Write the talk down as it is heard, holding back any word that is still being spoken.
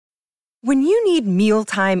When you need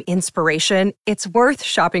mealtime inspiration, it's worth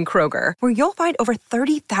shopping Kroger, where you'll find over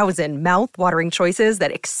 30,000 mouth-watering choices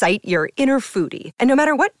that excite your inner foodie. And no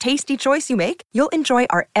matter what tasty choice you make, you'll enjoy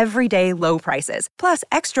our everyday low prices, plus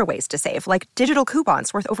extra ways to save, like digital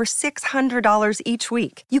coupons worth over $600 each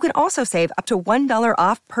week. You can also save up to $1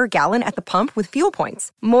 off per gallon at the pump with fuel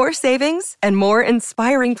points. More savings and more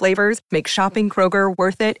inspiring flavors make shopping Kroger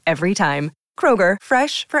worth it every time. Kroger,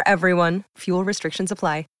 fresh for everyone. Fuel restrictions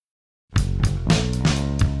apply.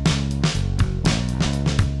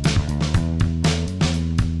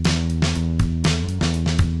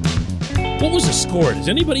 What was the score? Does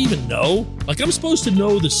anybody even know? Like, I'm supposed to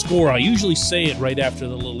know the score. I usually say it right after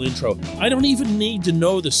the little intro. I don't even need to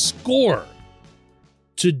know the score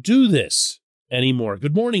to do this anymore.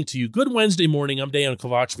 Good morning to you. Good Wednesday morning. I'm Dejan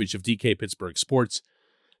Kovacevic of DK Pittsburgh Sports.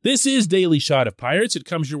 This is Daily Shot of Pirates. It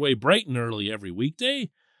comes your way bright and early every weekday.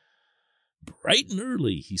 Bright and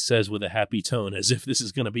early, he says with a happy tone, as if this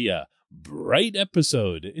is going to be a bright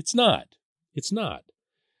episode. It's not. It's not.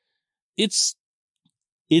 It's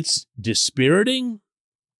dispiriting.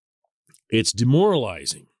 It's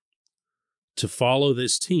demoralizing to follow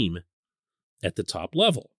this team at the top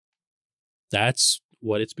level. That's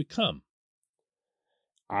what it's become.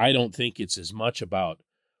 I don't think it's as much about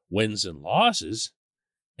wins and losses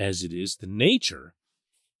as it is the nature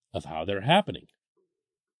of how they're happening.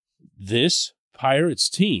 This Pirates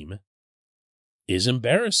team is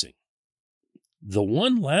embarrassing. The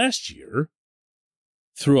one last year,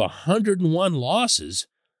 through 101 losses,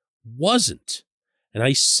 wasn't. And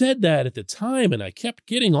I said that at the time, and I kept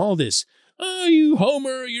getting all this, oh, you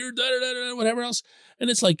homer, you're da-da-da-da, whatever else.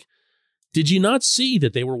 And it's like, did you not see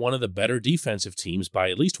that they were one of the better defensive teams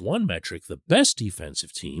by at least one metric, the best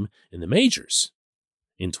defensive team in the majors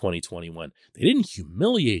in 2021? They didn't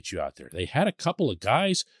humiliate you out there. They had a couple of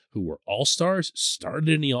guys who were all-stars, started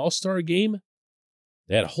in the all-star game.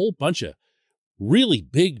 They had a whole bunch of really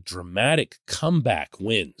big, dramatic comeback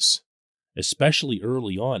wins, especially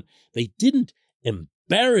early on. They didn't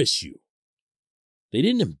embarrass you. They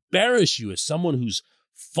didn't embarrass you as someone who's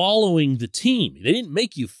following the team. They didn't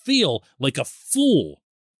make you feel like a fool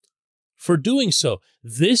for doing so.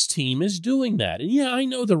 This team is doing that. And yeah, I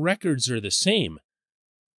know the records are the same,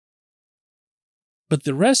 but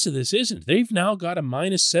the rest of this isn't. They've now got a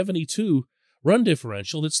minus 72 run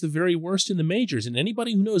differential. That's the very worst in the majors. And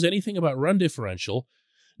anybody who knows anything about run differential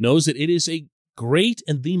knows that it is a great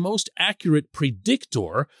and the most accurate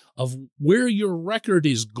predictor of where your record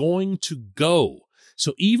is going to go.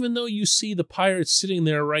 So even though you see the Pirates sitting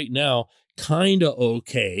there right now, kind of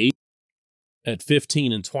okay at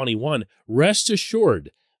 15 and 21, rest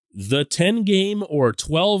assured, the 10-game or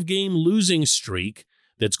 12-game losing streak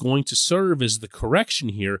that's going to serve as the correction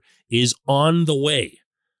here is on the way.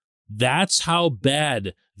 That's how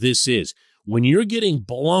bad this is. When you're getting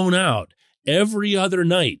blown out every other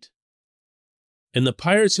night, and the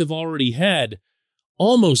Pirates have already had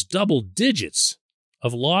almost double digits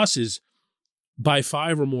of losses by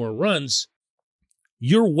 5 or more runs,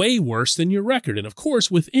 you're way worse than your record. And of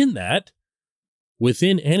course, within that,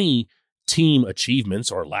 within any team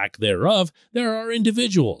achievements or lack thereof, there are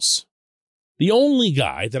individuals. The only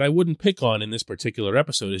guy that I wouldn't pick on in this particular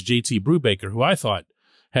episode is JT Brubaker, who I thought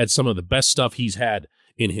had some of the best stuff he's had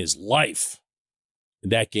in his life in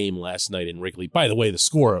that game last night in Wrigley. By the way, the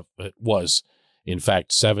score of it was, in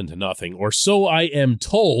fact, 7-0, or so I am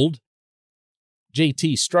told.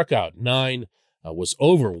 JT struck out 9, was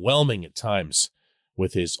overwhelming at times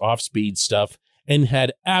with his off-speed stuff, and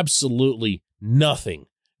had absolutely nothing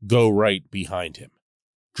go right behind him.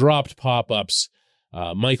 Dropped pop-ups.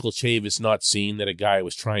 Michael Chavis not seeing that a guy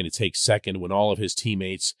was trying to take second when all of his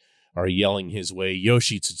teammates are yelling his way.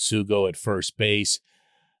 Yoshi Tsutsugo at first base.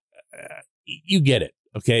 You get it,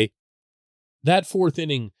 okay? That fourth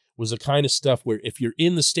inning was the kind of stuff where if you're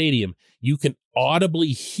in the stadium, you can audibly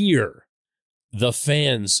hear the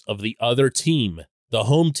fans of the other team, the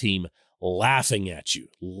home team, laughing at you,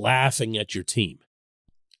 laughing at your team.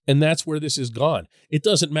 And that's where this is gone. It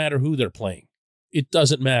doesn't matter who they're playing. It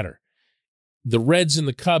doesn't matter. The Reds and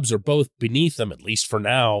the Cubs are both beneath them, at least for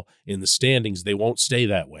now, in the standings. They won't stay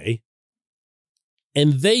that way.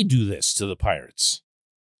 And they do this to the Pirates.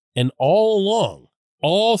 And all along,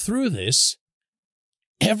 all through this,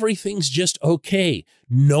 everything's just okay.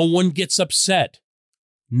 No one gets upset.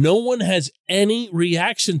 No one has any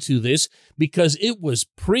reaction to this because it was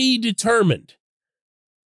predetermined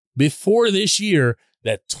before this year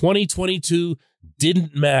that 2022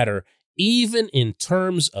 didn't matter, even in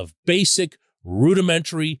terms of basic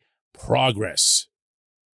rudimentary progress.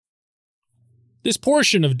 This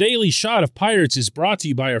portion of Daily Shot of Pirates is brought to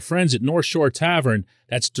you by our friends at North Shore Tavern.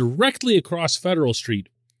 That's directly across Federal Street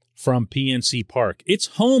from PNC Park. It's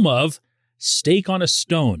home of Steak on a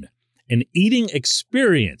Stone, an eating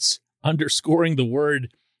experience, underscoring the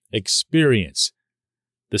word experience.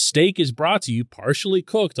 The steak is brought to you partially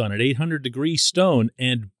cooked on an 800-degree stone,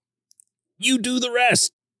 and you do the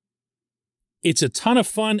rest. It's a ton of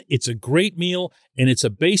fun, it's a great meal, and it's a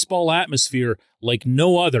baseball atmosphere like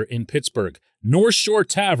no other in Pittsburgh. North Shore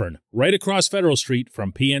Tavern, right across Federal Street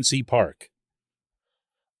from PNC Park.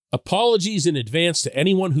 Apologies in advance to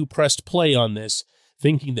anyone who pressed play on this,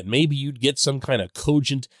 thinking that maybe you'd get some kind of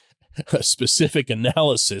cogent, specific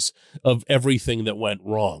analysis of everything that went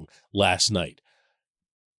wrong last night.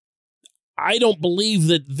 I don't believe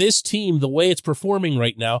that this team, the way it's performing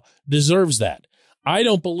right now, deserves that. I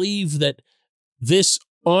don't believe that this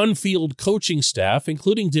on-field coaching staff,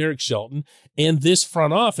 including Derek Shelton, and this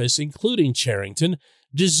front office, including Cherington,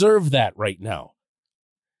 deserve that right now.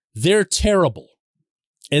 They're terrible,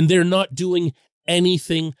 and they're not doing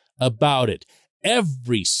anything about it.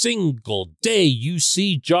 Every single day you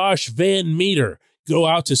see Josh Van Meter go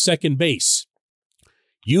out to second base,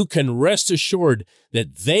 you can rest assured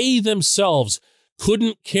that they themselves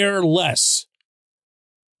couldn't care less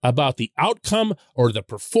about the outcome or the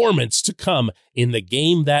performance to come in the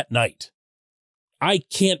game that night. I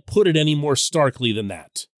can't put it any more starkly than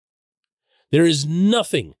that. There is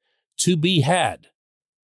nothing to be had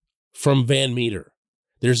from Van Meter.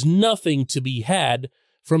 There's nothing to be had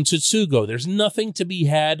from Tsutsugo. There's nothing to be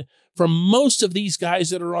had from most of these guys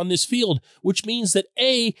that are on this field, which means that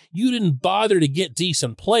A, you didn't bother to get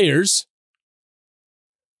decent players.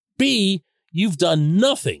 B, you've done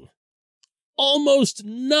nothing, almost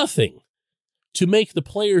nothing, to make the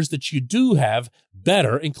players that you do have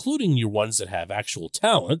better, including your ones that have actual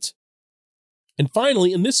talent. And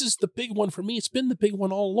finally, and this is the big one for me, it's been the big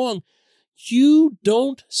one all along, you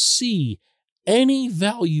don't see any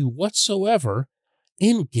value whatsoever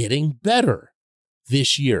in getting better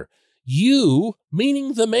this year. You,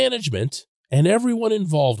 meaning the management and everyone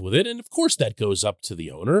involved with it, and of course that goes up to the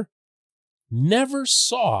owner, never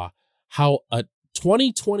saw how a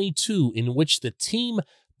 2022 in which the team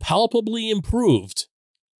palpably improved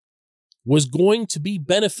was going to be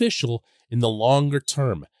beneficial in the longer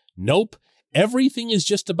term. Nope. Everything is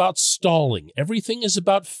just about stalling. Everything is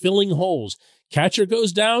about filling holes. Catcher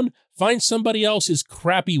goes down, find somebody else's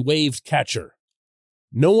crappy waved catcher.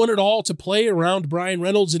 No one at all to play around Bryan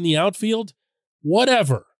Reynolds in the outfield?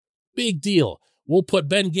 Whatever. Big deal. We'll put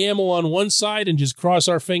Ben Gamel on one side and just cross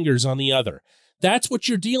our fingers on the other. That's what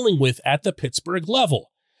you're dealing with at the Pittsburgh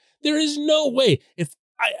level. There is no way. If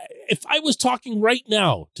I was talking right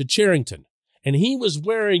now to Cherington and he was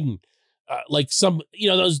wearing like some,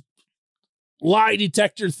 those lie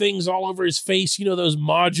detector things all over his face, those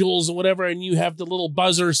modules or whatever, and you have the little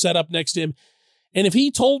buzzer set up next to him. And if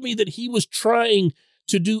he told me that he was trying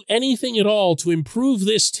to do anything at all to improve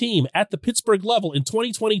this team at the Pittsburgh level in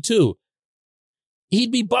 2022,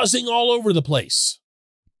 he'd be buzzing all over the place.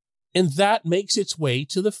 And that makes its way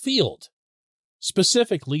to the field,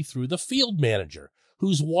 specifically through the field manager,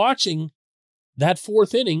 who's watching that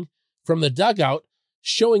fourth inning from the dugout,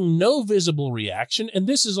 showing no visible reaction, and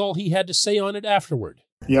this is all he had to say on it afterward.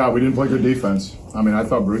 Yeah, we didn't play good defense. I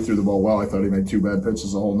thought Brew threw the ball well. I thought he made two bad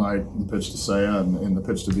pitches the whole night, the pitch to Saya and the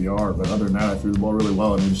pitch to VR. But other than that, I threw the ball really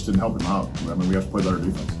well, and we just didn't help him out. We have to play better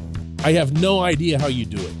defense. I have no idea how you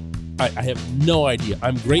do it. I have no idea.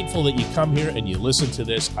 I'm grateful that you come here and you listen to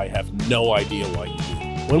this. I have no idea why you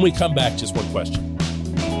do. When we come back, just one question.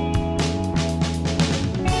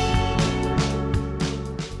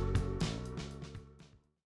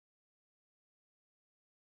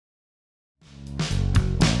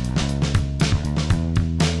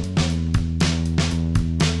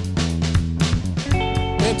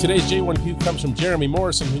 Today's J1Q comes from Jeremy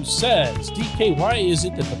Morrison, who says, DK, why is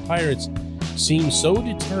it that the Pirates seem so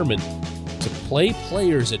determined to play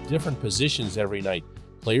players at different positions every night?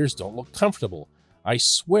 Players don't look comfortable. I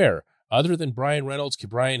swear, other than Bryan Reynolds,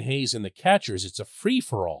 Ke'Bryan Hayes, and the catchers, it's a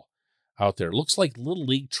free-for-all out there. Looks like Little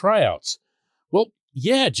League tryouts. Well,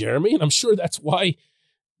 yeah, Jeremy, and I'm sure that's why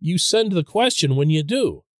you send the question when you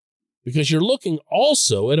do, because you're looking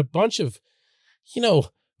also at a bunch of,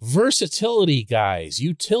 versatility guys,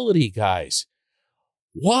 utility guys.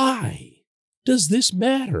 Why does this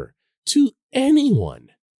matter to anyone?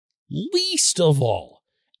 Least of all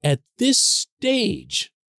at this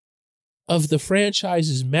stage of the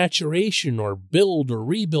franchise's maturation or build or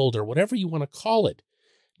rebuild or whatever you want to call it.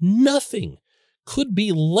 Nothing could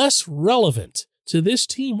be less relevant to this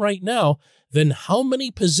team right now than how many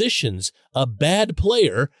positions a bad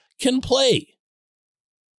player can play.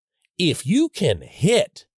 if you can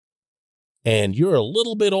hit and you're a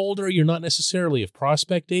little bit older, you're not necessarily of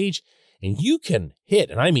prospect age, and you can hit,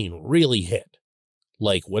 and I mean really hit,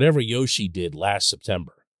 like whatever Yoshi did last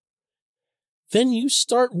September, then you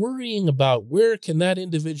start worrying about where can that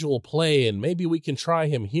individual play, and maybe we can try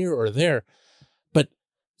him here or there. But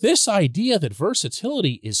this idea that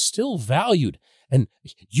versatility is still valued, and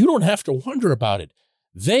you don't have to wonder about it.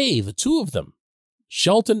 They, the two of them,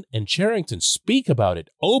 Shelton and Cherington, speak about it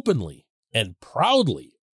openly and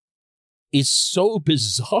proudly. It's so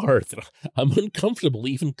bizarre that I'm uncomfortable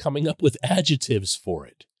even coming up with adjectives for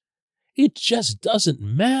it. It just doesn't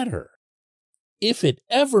matter. If it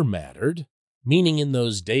ever mattered, meaning in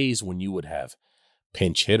those days when you would have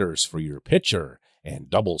pinch hitters for your pitcher and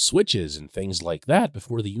double switches and things like that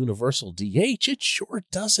before the universal DH, it sure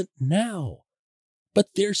doesn't now. But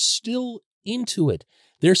they're still into it.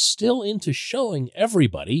 They're still into showing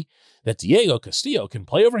everybody that Diego Castillo can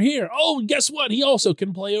play over here. Oh, guess what? He also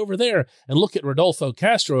can play over there. And look at Rodolfo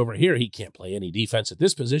Castro over here. He can't play any defense at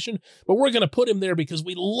this position, but we're going to put him there because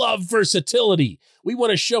we love versatility. We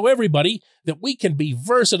want to show everybody that we can be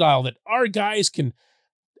versatile, that our guys can.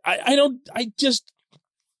 I don't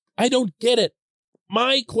get it.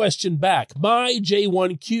 My question back, my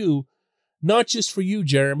J1Q, not just for you,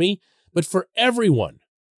 Jeremy, but for everyone,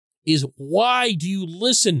 is why do you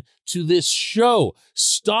listen to this show?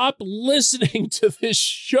 Stop listening to this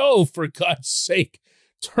show, for God's sake.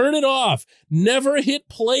 Turn it off. Never hit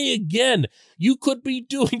play again. You could be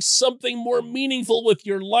doing something more meaningful with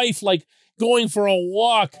your life, like going for a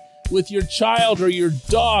walk with your child or your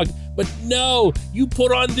dog. But no, you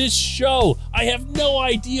put on this show. I have no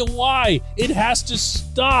idea why. It has to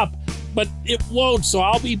stop, but it won't. So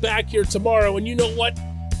I'll be back here tomorrow. And you know what?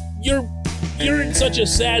 You're in such a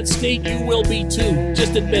sad state, you will be too.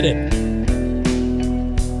 Just admit it.